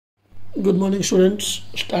Good morning students.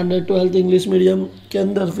 Standard 12th English medium के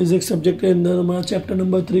अंदर physics subject के अंदर हमारा चैप्टर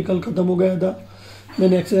नंबर 3 कल ख़त्म हो गया था।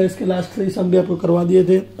 मैंने एक्सरसाइज के लास्ट 3 सम भी आपको करवा दिए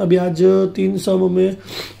थे। अभी आज 3 सम में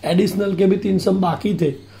एडिशनल के भी 3 सम बाकी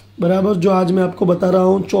थे बराबर, जो आज मैं आपको बता रहा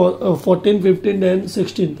हूँ 14, 15 एंड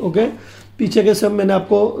 16। ओके, पीछे के सम मैंने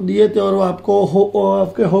आपको दिए थे और वो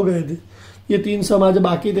आपके हो गए थे। ये 3 सम आज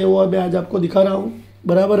बाकी थे, वो अभी आज आपको दिखा रहा हूँ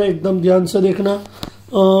बराबर है। एकदम ध्यान से देखना।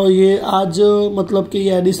 ये आज मतलब कि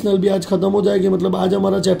ये एडिशनल भी आज खत्म हो जाएगी, मतलब आज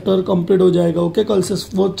हमारा चैप्टर कंप्लीट हो जाएगा। ओके, कल से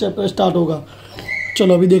 4th चैप्टर स्टार्ट होगा।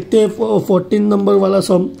 चलो अभी देखते हैं 14 नंबर वाला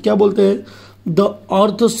सम क्या बोलते हैं। The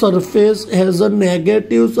earth surface has a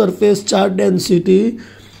negative surface charge density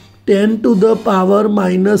 10 to the power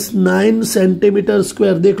 -9 centimetre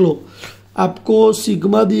square. देख लो, आपको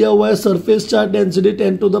सिग्मा दिया हुआ है, surface charge density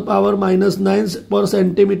 10 to the power -9 पर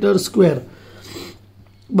सेंटीमीटर स्क्वायर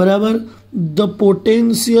बराबर। The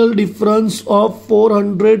potential difference of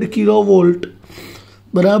 400 kilovolt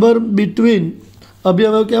बराबर बिटवीन, अभी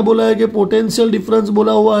हमें क्या बोला है कि पोटेंशियल डिफरेंस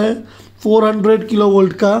बोला हुआ है 400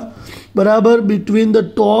 किलोवोल्ट का बराबर between the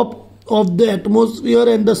top of the atmosphere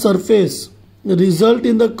and the surface result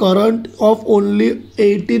in the current of only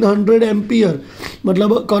 1800 ampere.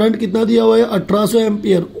 मतलब करंट कितना दिया हुआ है 1800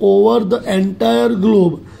 ampere over the entire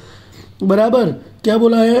globe बराबर। क्या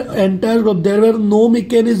बोला है entire globe. There were no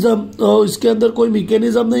mechanism, इसके अंदर कोई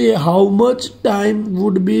मैकेनिज्म नहीं है। How much time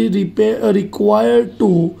would be required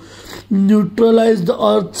to neutralise the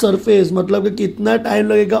earth surface, मतलब कि कितना टाइम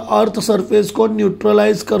लगेगा अर्थ सरफेस को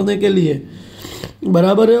न्यूट्रलाइज करने के लिए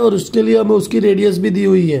बराबर है। और उसके लिए हमें उसकी रेडियस भी दी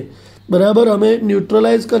हुई है बराबर। हमें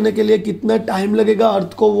न्यूट्रलाइज करने के लिए कितना टाइम लगेगा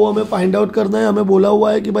अर्थ को, वो हमें फाइंड आउट करना है। हमें बोला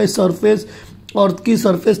हुआ है कि भाई सरफेस, अर्थ की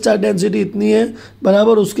सरफेस चार्ज डेंसिटी इतनी है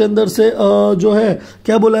बराबर। उसके अंदर से जो है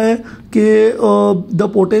क्या बोला है कि द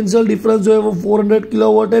पोटेंशियल डिफरेंस जो है वो 400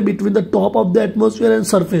 किलोवाट है between the top of the atmosphere and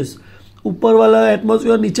surface. ऊपर वाला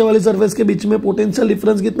एटमोस्फियर नीचे वाली सरफेस के बीच में पोटेंशियल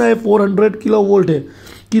डिफरेंस कितना है 400 किलोवोल्ट है,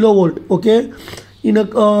 किलोवोल्ट। ओके,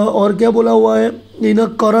 और क्या बोला हुआ है इन a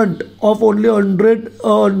current of only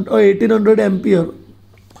 1800 ampere,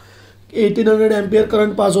 1800 ampere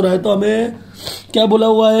current pass हो रहा है। तो हमें क्या बोला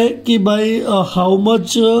हुआ है कि भाई how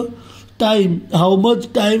much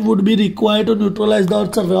time would be required to neutralise the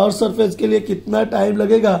earth surface. Earth surface के लिए कितना टाइम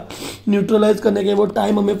लगेगा न्यूट्रलाइज करने के, वो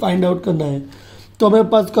टाइम हमें फाइंड आउट करना है। तो हमें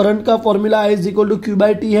पास करंट का फॉर्मूला I =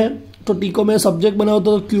 Q/T है। तो T को मैं सब्जेक्ट बनाओ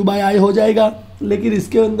तो Q/I हो जाएगा। लेकिन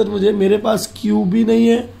इसके अंदर मेरे पास Q भी नहीं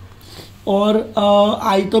है और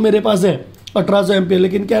I तो मेरे पास है 1800 एम्पियर,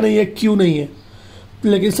 लेकिन क्या नहीं है Q नहीं है।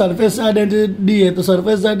 लेकिन सरफेस चार्ज डेंसिटी डी है, तो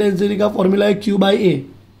सरफेस चार्ज डेंसिटी का फॉर्मूला है Q/A।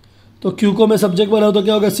 तो Q को मैं सब्जेक्ट बनाऊँ तो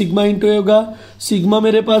क्या होगा सिग्मा इंटू ए होगा। सिग्मा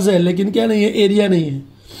मेरे पास है लेकिन क्या नहीं है एरिया नहीं है।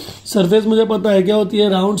 सरफेस मुझे पता है क्या होती है,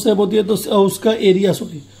 राउंड शेप होती है, तो उसका एरिया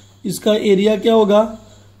इसका एरिया क्या होगा,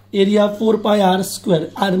 एरिया 4πr²।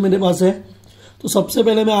 आर मेरे पास है, तो सबसे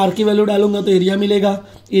पहले मैं आर की वैल्यू डालूंगा तो एरिया मिलेगा।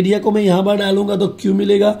 एरिया को मैं यहाँ पर डालूंगा तो क्यू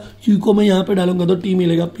मिलेगा। क्यू को मैं यहाँ पे डालूंगा तो टी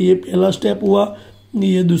मिलेगा। ये पहला स्टेप हुआ,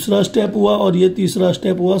 ये दूसरा स्टेप हुआ और ये तीसरा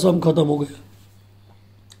स्टेप हुआ। सम खत्म हो गया।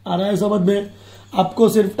 आ रहा है समझ में? आपको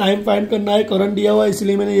सिर्फ टाइम फाइंड करना है। करंट दिया हुआ है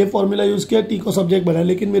इसलिए मैंने ये फॉर्मूला यूज किया, टी को सब्जेक्ट बनाया,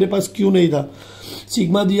 लेकिन मेरे पास क्यू नहीं था।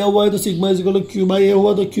 सिग्मा दिया हुआ है तो सिग्मा = Q/A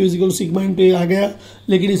हुआ, तो Q = सिग्मा इंटू ए आ गया।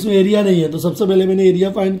 लेकिन इसमें एरिया नहीं है, तो सबसे पहले मैंने एरिया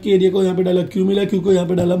फाइंड किया। एरिया को यहाँ पे डाला, क्यू मिला, क्यू को यहाँ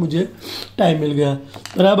पे डाला, मुझे टाइम मिल गया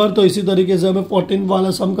बराबर। तो इसी तरीके से हमें 14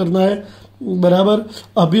 वाला सम करना है बराबर।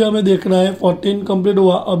 अभी हमें देखना है 14 कंप्लीट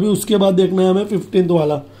हुआ, अभी उसके बाद देखना है हमें 15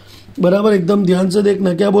 वाला बराबर। एकदम ध्यान से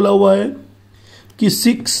देखना क्या बोला हुआ है कि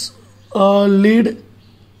 6 lead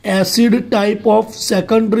acid type of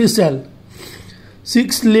secondary cell,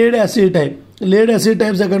 6 lead acid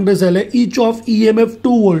type secondary cell है। Each of EMF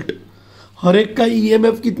 2 volt. हर एक का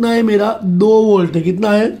EMF कितना है मेरा 2 वोल्ट है। कितना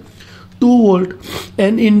है 2 volt.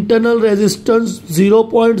 And internal resistance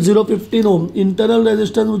 0.015 Om. Internal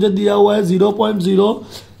resistance मुझे दिया हुआ है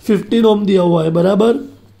 0.015 ओम दिया हुआ है बराबर।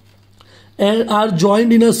 And are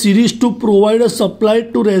joined in a series to provide a supply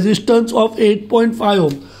to resistance of 8.5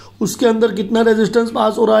 ओम। उसके अंदर कितना रेजिस्टेंस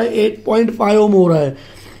पास हो रहा है 8.5 ओम हो रहा है।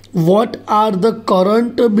 What are the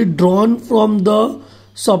current be drawn from the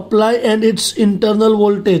supply and it's internal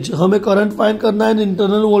voltage. हमें करंट फाइंड करना है,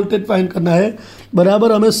 इंटरनल वोल्टेज फाइंड करना है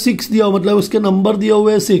बराबर। हमें 6 दिया हुआ, मतलब उसके नंबर दिया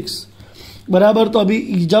हुए है 6 बराबर। तो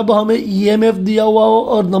अभी जब हमें EMF दिया हुआ हो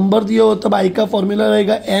और नंबर दिया हो तब I का फॉर्मूला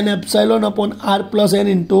रहेगा N/r + n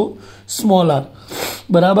into small r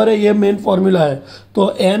बराबर है। ये मेन फॉर्मूला है। तो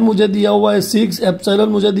n मुझे दिया हुआ है 6, एप्सिलॉन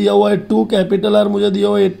मुझे दिया हुआ है 2, कैपिटल R मुझे दिया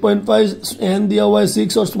हुआ है 8.5, n दिया हुआ है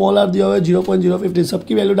 6 और स्मॉल r दिया हुआ है 0.015।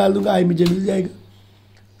 सबकी वैल्यू डाल दूंगा, I मुझे मिल जाएगा।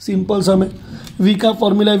 सिंपल सम है। V का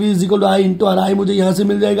formula V = I × R। I मुझे यहाँ से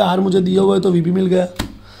मिल जाएगा, R मुझे दिया हुआ है तो V भी मिल गया।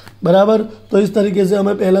 बराबर। तो इस तरीके से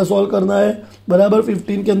हमें पहला सॉल्व करना है बराबर।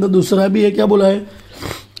 15 के अंदर दूसरा भी है, क्या बोला है,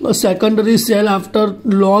 secondary cell after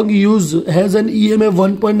long use has an EMF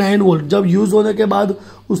 1.9 volt. जब यूज होने के बाद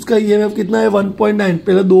उसका ईएमएफ कितना है 1.9,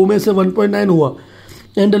 पहले 2 में से 1.9 हुआ।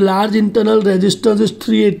 And large internal resistance is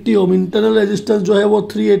 380 Om, internal resistance जो है वो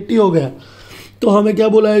 380 हो गया। तो हमें क्या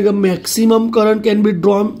बोला है, maximum current can be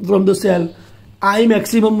drawn from the cell, I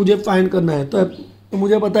maximum मुझे फाइंड करना है। तो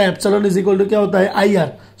मुझे पता है एप्सिलॉन इज इक्वल टू क्या होता है I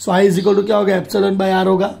R. So I is equal to क्या होगा, एप्सिलॉन बाय आर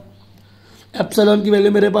होगा। एप्सिलॉन की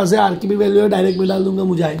वैल्यू मेरे पास है, आर की भी वैल्यू है, डायरेक्ट में डाल दूंगा,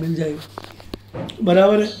 मुझे आई मिल जाएगा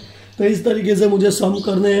बराबर है। तो इस तरीके से मुझे सम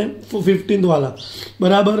करने हैं 15 वाला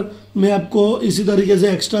बराबर। मैं आपको इसी तरीके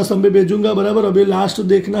से एक्स्ट्रा सम भी भेजूंगा बराबर। अभी लास्ट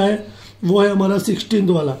देखना है वो है हमारा 16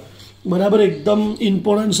 वाला बराबर। एकदम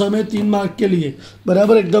इंपॉर्टेंट सम है 3 मार्क के लिए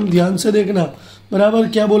बराबर, एकदम ध्यान से देखना बराबर।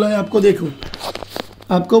 क्या बोला है आपको, देखो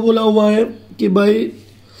आपको बोला हुआ है कि भाई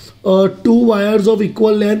 2 wires of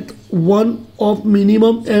equal length, one of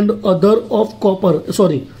minimum and other of copper,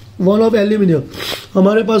 sorry one of aluminium.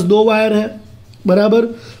 हमारे पास 2 वायर है बराबर,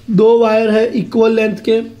 2 वायर है इक्वल लेंथ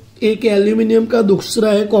के, एक एल्यूमिनियम का दूसरा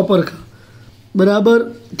है कॉपर का बराबर।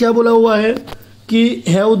 क्या बोला हुआ है कि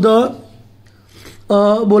हैव द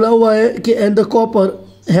बोला हुआ है कि and the copper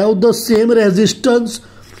have the same resistance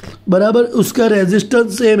बराबर, उसका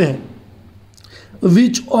रेजिस्टेंस सेम है।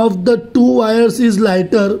 Which of the 2 wires is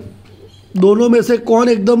lighter, दोनों में से कौन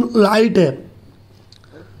एकदम लाइट है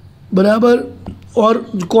बराबर, और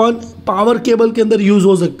कौन पावर केबल के अंदर यूज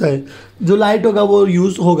हो सकता है। जो लाइट होगा वो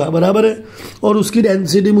यूज होगा बराबर है। और उसकी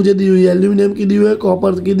डेंसिटी मुझे दी हुई है, एल्यूमिनियम की दी हुई है,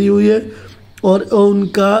 कॉपर की दी हुई है, और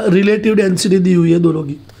उनका रिलेटिव डेंसिटी दी हुई है दोनों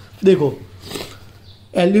की। देखो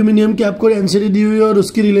एल्यूमिनियम की आपको डेंसिटी दी हुई है और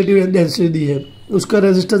उसकी रिलेटिव डेंसिटी दी है, उसका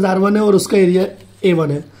रेजिस्टेंस R1 है और उसका एरिया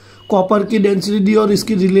A1 है। कॉपर की डेंसिटी दी और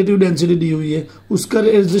इसकी रिलेटिव डेंसिटी दी हुई है, उसका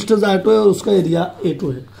रेजिस्टेंस R2 है और उसका एरिया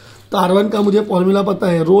A2 है। तो R1 का मुझे फॉर्मूला पता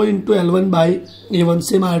है, rho into L1 by A1,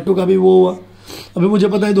 same R2 का भी वो हुआ। अभी मुझे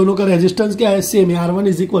पता है दोनों का रेजिस्टेंस क्या है, सेम है, R1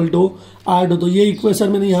 is equal to R2। तो ये इक्वेशन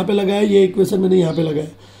मैंने यहाँ पे लगाया, ये इक्वेशन मैंने यहाँ पे लगाया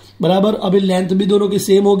बराबर। अभी लेंथ भी दोनों की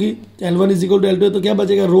सेम होगी, L1 is equal to L2 है, तो क्या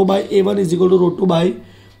बचेगा, रो by A1 is equal to row 2 by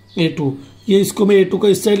A2। ये इसको मैं A2 को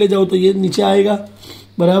इस साइड ले जाऊँ तो ये नीचे आएगा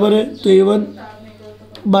बराबर है। तो A1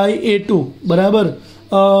 बाई A2 बराबर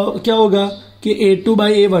क्या होगा कि A2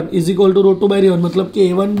 by A1 is equal to row 2 by A1, मतलब कि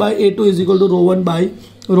A1 by A2 is equal to row 1 by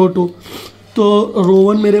rho 2। तो रो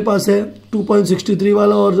 1 मेरे पास है 2.63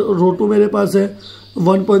 वाला और रो 2 मेरे पास है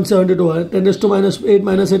 1.72 वाला।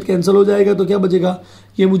 10⁻⁸ कैंसिल हो जाएगा, तो क्या बचेगा,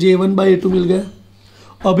 ये मुझे A1 बाई A2 मिल गया।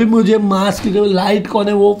 अभी मुझे मास की लाइट कौन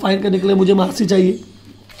है वो फाइंड करने के लिए मुझे मास ही चाहिए।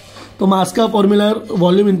 तो मास का फॉर्मूला है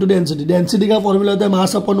वॉल्यूम इंटू डेंसिटी, डेंसिटी का फॉर्मूला होता है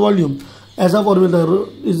मास अपॉन वॉल्यूम, ऐसा फॉर्मूला है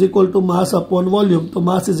is equal to mass upon volume. तो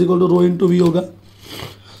mass is equal to rho into we होगा।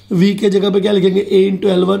 वी के जगह पे क्या लिखेंगे, A इंटू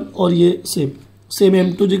L1, और ये सेम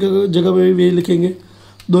M2 जगह पे भी लिखेंगे।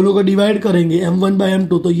 दोनों को डिवाइड करेंगे M1 बाई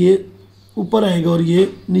M2, तो ये ऊपर आएगा और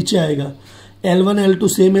ये नीचे आएगा। L1 L2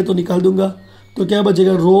 सेम है तो निकाल दूंगा। तो क्या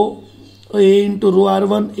बचेगा, रो A into rho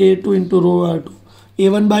R1, A2 into rho R2।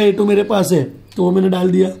 A1 by A2 मेरे पास है तो वो मैंने डाल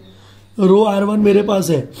दिया। रो R1 मेरे पास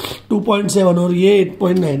है 2.7 और ये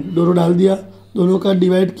 8.9, दोनों डाल दिया, दोनों का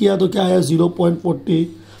डिवाइड किया तो क्या आया 0.40,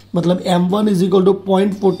 मतलब M1 is equal to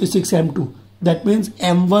 0.46 M2। That means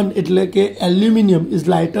M1 એટલે કે aluminium is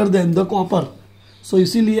lighter than the copper. सो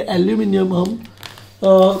इसीलिए एल्यूमिनियम हम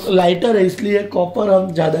लाइटर है, इसलिए कॉपर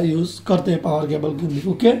हम ज़्यादा यूज़ करते हैं पावर केबल के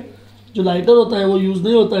लिए। ओके, जो लाइटर होता है वो यूज़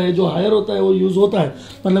नहीं होता है, जो हायर होता है वो यूज़ होता है,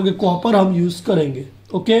 मतलब कि कॉपर हम यूज़ करेंगे।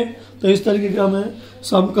 ओके, तो इस तरीके का हमें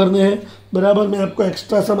सम करने हैं बराबर। मैं आपको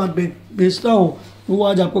एक्स्ट्रा सम भेजता हूँ, वो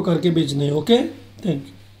आज आपको करके भेजने हैं। Okay, thank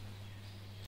you.